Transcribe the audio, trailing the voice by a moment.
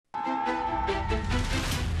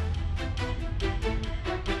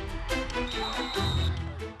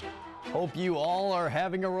Hope you all are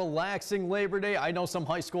having a relaxing Labor Day. I know some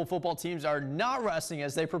high school football teams are not resting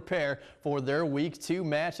as they prepare for their Week 2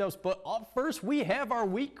 matchups. But up first, we have our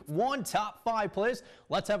Week 1 top 5 plays.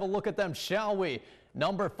 Let's have a look at them, shall we?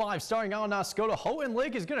 Number 5, starting out in Oscoda, Houghton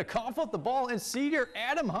Lake is going to cough up the ball, and senior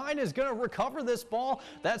Adam Hine is going to recover this ball.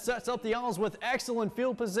 That sets up the Owls with excellent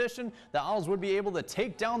field position. The Owls would be able to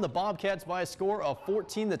take down the Bobcats by a score of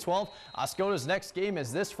 14-12. Oscoda's next game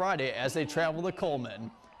is this Friday as they travel to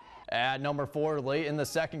Coleman. At number 4, late in the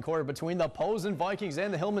second quarter between the Posen Vikings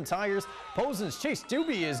and the Hillman Tigers, Posen's Chase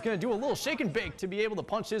Doobie is going to do a little shake and bake to be able to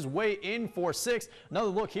punch his way in for 6. Another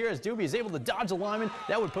look here as Doobie is able to dodge a lineman.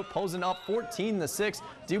 That would put Posen up 14-6.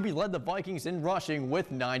 Doobie led the Vikings in rushing with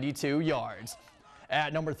 92 yards.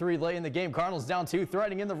 At number 3, late in the game, Cardinals down 2,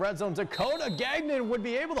 threading in the red zone. Dakota Gagnon would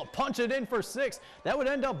be able to punch it in for 6. That would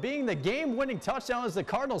end up being the game-winning touchdown as the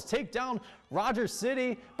Cardinals take down Rogers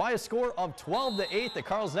City by a score of 12-8. The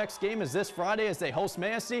Cardinals' next game is this Friday as they host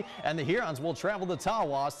Manistee, and the Hurons will travel to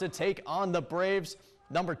Tawas to take on the Braves.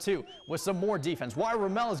 Number 2, with some more defense, Wyatt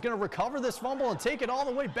Ramel is going to recover this fumble and take it all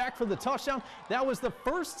the way back for the touchdown. That was the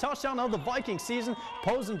first touchdown of the Viking season.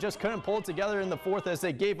 Posen just couldn't pull it together in the fourth as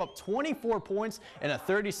they gave up 24 points in a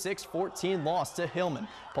 36-14 loss to Hillman.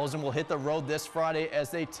 Posen will hit the road this Friday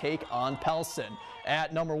as they take on Pelson.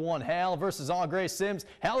 At number 1, Hal versus All Gray Sims.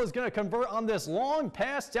 Hal is going to convert on this long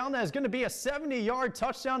pass down that is going to be a 70-yard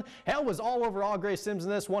touchdown. Hal was all over All Gray Sims in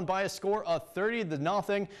this one by a score of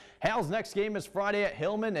 30-0. Hal's next game is Friday at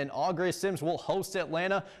Hillman, and All Gray Sims will host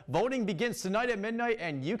Atlanta. Voting begins tonight at midnight,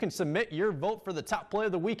 and you can submit your vote for the top play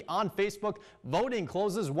of the week on Facebook. Voting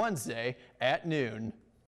closes Wednesday at noon.